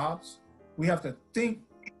of jobs. We have to think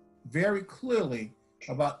very clearly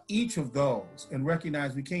about each of those and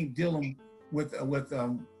recognize we can't deal them with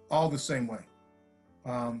all the same way,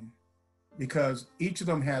 because each of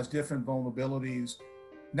them has different vulnerabilities,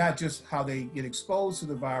 not just how they get exposed to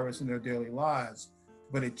the virus in their daily lives,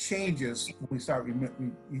 but it changes when we start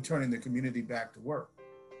returning the community back to work.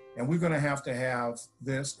 And we're going to have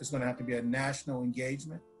this. It's going to have to be a national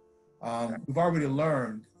engagement. We've already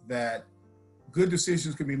learned that good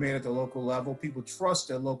decisions can be made at the local level. People trust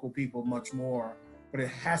their local people much more, but it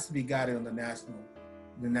has to be guided on the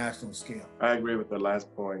national scale. I agree with the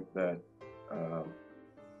last point that,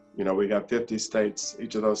 we got 50 states.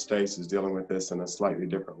 Each of those states is dealing with this in a slightly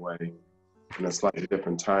different way, in a slightly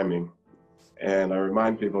different timing. And I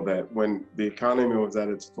remind people that when the economy was at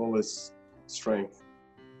its fullest strength,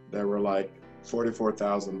 there were like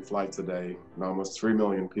 44,000 flights a day and almost 3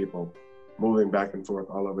 million people moving back and forth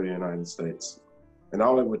all over the United States. And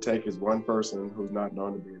all it would take is one person who's not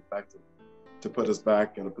known to be infected to put us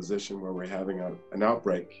back in a position where we're having an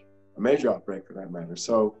outbreak, a major outbreak for that matter.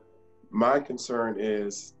 So my concern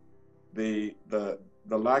is the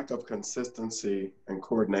lack of consistency and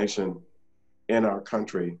coordination in our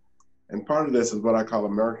country. And part of this is what I call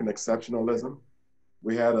American exceptionalism.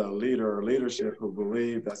 We had a leadership who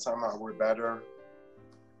believed that somehow we're better,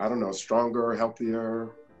 stronger, healthier,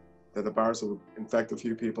 that the virus will infect a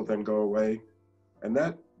few people, then go away. And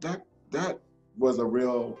that was a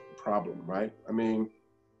real problem, right? I mean,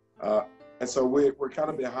 and so we're kind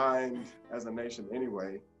of behind as a nation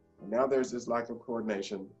anyway. Now there's this lack of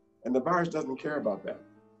coordination, and the virus doesn't care about that,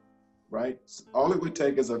 right? All it would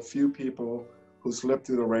take is a few people who slipped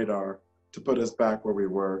through the radar to put us back where we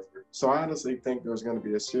were. So I honestly think there's going to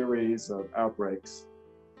be a series of outbreaks,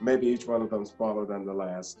 maybe each one of them smaller than the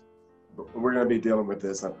last. But we're going to be dealing with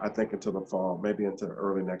this, I think, until the fall, maybe into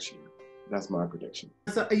early next year. That's my prediction.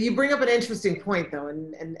 So you bring up an interesting point, though,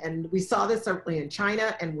 and we saw this certainly in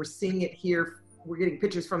China, and we're seeing it here. We're getting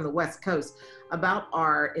pictures from the West Coast about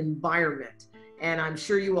our environment. And I'm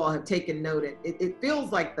sure you all have taken note. It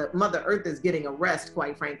feels like the Mother Earth is getting a rest,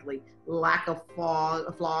 quite frankly. Lack of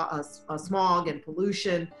smog and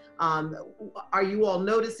pollution. Are you all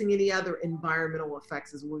noticing any other environmental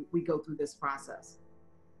effects as we go through this process?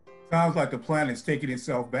 Sounds like the planet's taking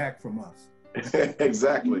itself back from us.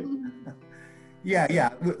 Exactly. Yeah.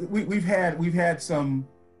 We've had some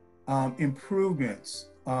improvements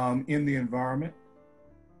in the environment.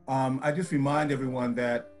 I just remind everyone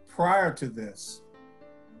that prior to this,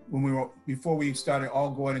 before we started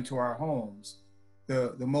all going into our homes,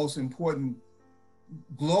 the most important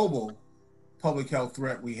global public health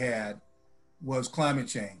threat we had was climate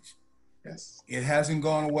change. Yes. It hasn't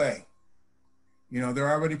gone away. You know, they're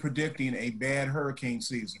already predicting a bad hurricane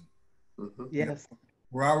season. Mm-hmm. Yes.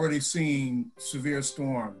 We're already seeing severe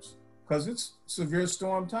storms because it's severe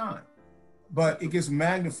storm time, but it gets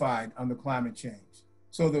magnified under climate change.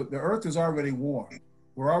 So the earth is already warm.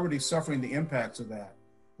 We're already suffering the impacts of that.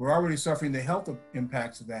 We're already suffering the health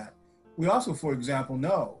impacts of that. We also, for example,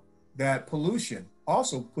 know that pollution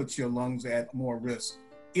also puts your lungs at more risk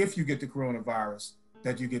if you get the coronavirus,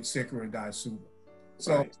 that you get sicker and die sooner.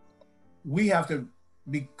 So Right. We have to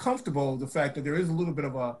be comfortable with the fact that there is a little bit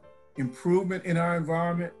of a improvement in our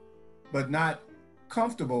environment, but not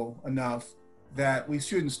comfortable enough that we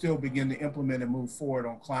shouldn't still begin to implement and move forward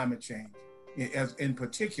on climate change in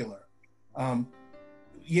particular.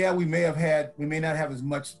 Yeah, we may not have as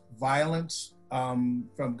much violence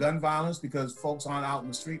from gun violence because folks aren't out in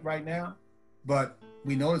the street right now, but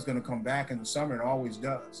we know it's going to come back in the summer. It always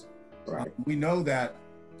does. Right. We know that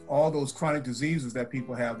all those chronic diseases that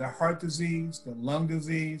people have, their heart disease, their lung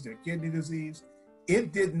disease, their kidney disease,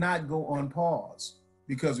 it did not go on pause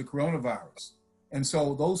because of coronavirus. And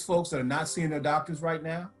so those folks that are not seeing their doctors right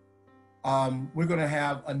now, we're going to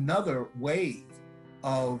have another wave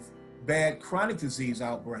of bad chronic disease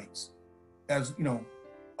outbreaks, as you know,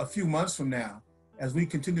 a few months from now, as we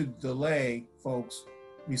continue to delay folks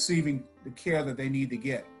receiving the care that they need to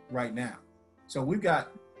get right now. So we've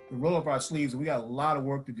got to roll up our sleeves, and we got a lot of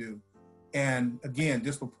work to do. And again,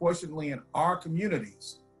 disproportionately in our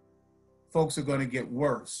communities, folks are going to get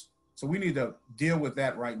worse. So we need to deal with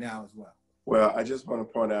that right now as well. Well, I just want to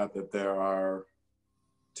point out that there are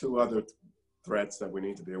two other threats that we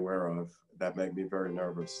need to be aware of that make me very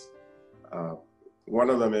nervous. One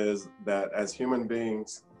of them is that as human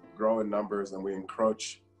beings grow in numbers and we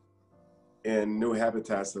encroach in new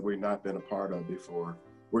habitats that we've not been a part of before,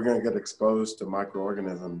 we're going to get exposed to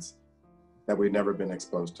microorganisms that we've never been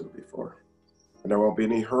exposed to before. And there won't be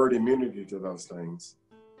any herd immunity to those things.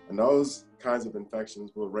 And those kinds of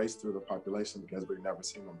infections will race through the population because we've never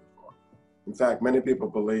seen them before. In fact, many people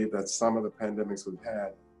believe that some of the pandemics we've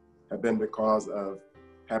had have been because of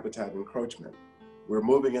habitat encroachment. We're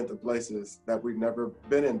moving into places that we've never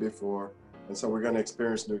been in before, and so we're going to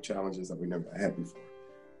experience new challenges that we never had before.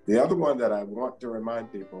 The other one that I want to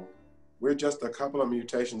remind people, we're just a couple of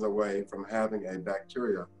mutations away from having a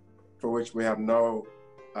bacteria for which we have no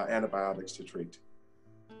antibiotics to treat.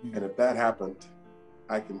 And if that happened,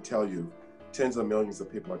 I can tell you, tens of millions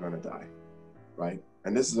of people are going to die, right?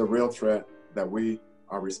 And this is a real threat that we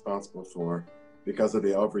are responsible for because of the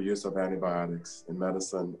overuse of antibiotics in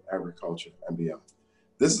medicine, agriculture, and beyond.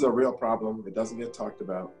 This is a real problem. It doesn't get talked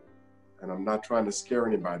about. And I'm not trying to scare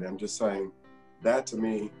anybody. I'm just saying that to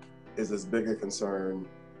me is as big a concern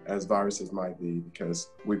as viruses might be, because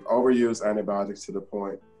we've overused antibiotics to the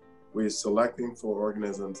point we're selecting for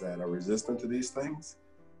organisms that are resistant to these things.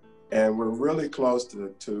 And we're really close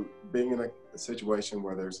to being in a situation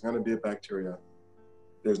where there's going to be a bacteria,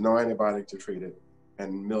 there's no antibiotic to treat it,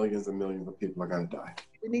 and millions of people are going to die.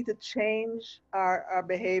 We need to change our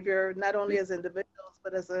behavior, not only as individuals,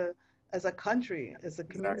 but as a country, as a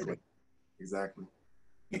community. Exactly.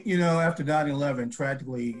 You know, after 9/11,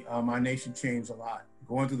 tragically, our nation changed a lot.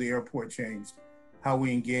 Going through the airport changed. How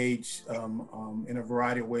we engage in a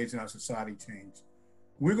variety of ways in our society changed.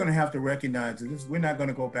 We're going to have to recognize that we're not going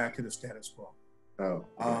to go back to the status quo. Oh,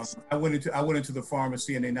 yes. I went into the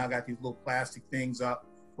pharmacy and they now got these little plastic things up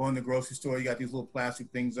go in the grocery store, you got these little plastic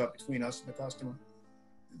things up between us and the customer.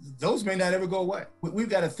 Those may not ever go away. We've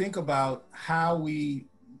got to think about how we,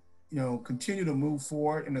 continue to move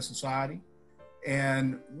forward in a society.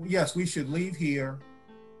 And yes, we should leave here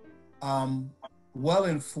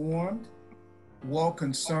well-informed,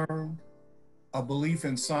 well-concerned, a belief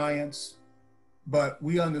in science, but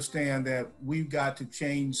we understand that we've got to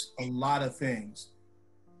change a lot of things.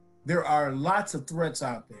 There are lots of threats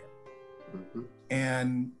out there. Mm-hmm.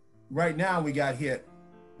 And right now we got hit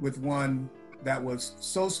with one that was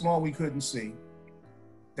so small we couldn't see,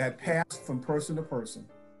 that passed from person to person.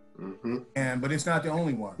 Mm-hmm. But it's not the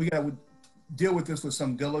only one. We got to deal with this with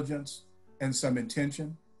some diligence and some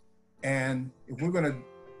intention. And if we're going to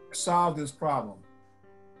solve this problem,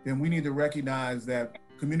 then we need to recognize that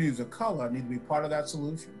communities of color need to be part of that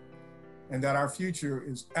solution, and that our future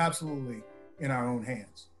is absolutely in our own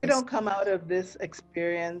hands. We don't come out of this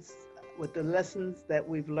experience with the lessons that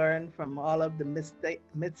we've learned from all of the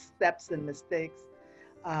missteps and mistakes,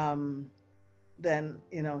 then,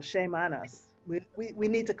 shame on us. We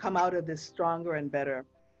need to come out of this stronger and better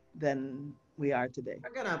than we are today.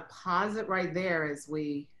 I'm going to pause it right there as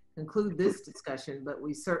we conclude this discussion, but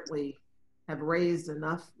we certainly have raised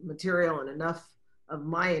enough material and enough of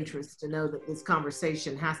my interest to know that this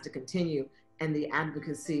conversation has to continue, and the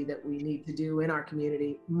advocacy that we need to do in our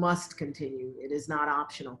community must continue. It is not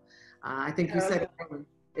optional. I think you said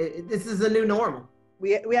this is a new normal.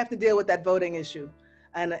 We have to deal with that voting issue,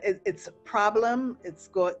 and it's a problem.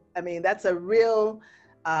 That's a real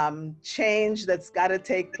change that's got to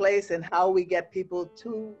take place in how we get people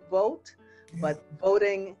to vote. Yeah. But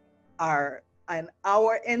voting in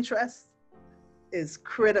our interests is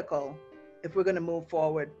critical if we're going to move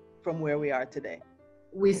forward from where we are today.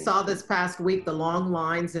 We saw this past week the long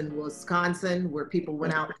lines in Wisconsin where people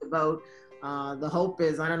went out to vote. The hope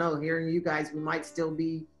is, I don't know, hearing you guys, we might still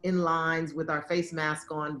be in lines with our face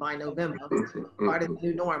mask on by November, part of the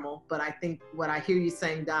new normal. But I think what I hear you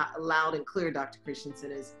saying loud and clear, Dr.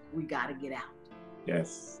 Christensen, is we got to get out.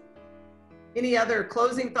 Yes. Any other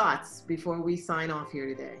closing thoughts before we sign off here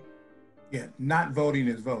today? Yeah, not voting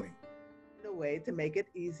is voting. A way to make it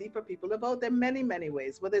easy for people to vote. There are many, many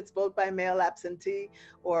ways, whether it's vote by mail absentee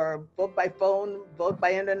or vote by phone, vote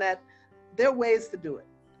by internet. There are ways to do it.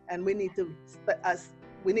 And we need to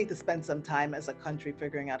spend some time as a country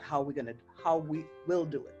figuring out how we will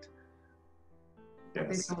do it. Yes. I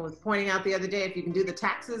think someone was pointing out the other day, if you can do the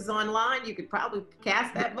taxes online, you could probably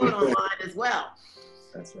cast that vote online as well.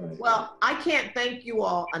 That's right. Well, I can't thank you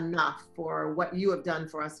all enough for what you have done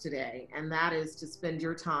for us today, and that is to spend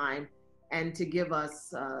your time and to give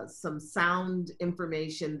us some sound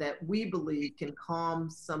information that we believe can calm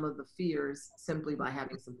some of the fears simply by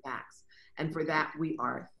having some facts. And for that, we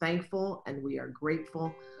are thankful and we are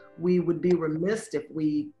grateful. We would be remiss if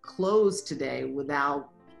we close today without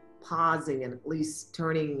pausing and at least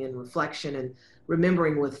turning in reflection and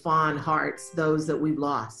remembering with fond hearts those that we've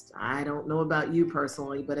lost. I don't know about you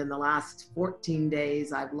personally, but in the last 14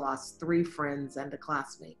 days, I've lost 3 friends and a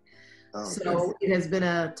classmate. Oh, so it has been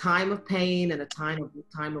a time of pain and a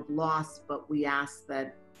time of loss, but we ask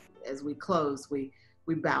that as we close, we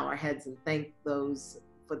bow our heads and thank those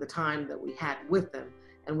for the time that we had with them.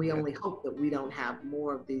 And we only hope that we don't have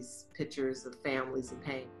more of these pictures of families in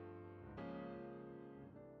pain.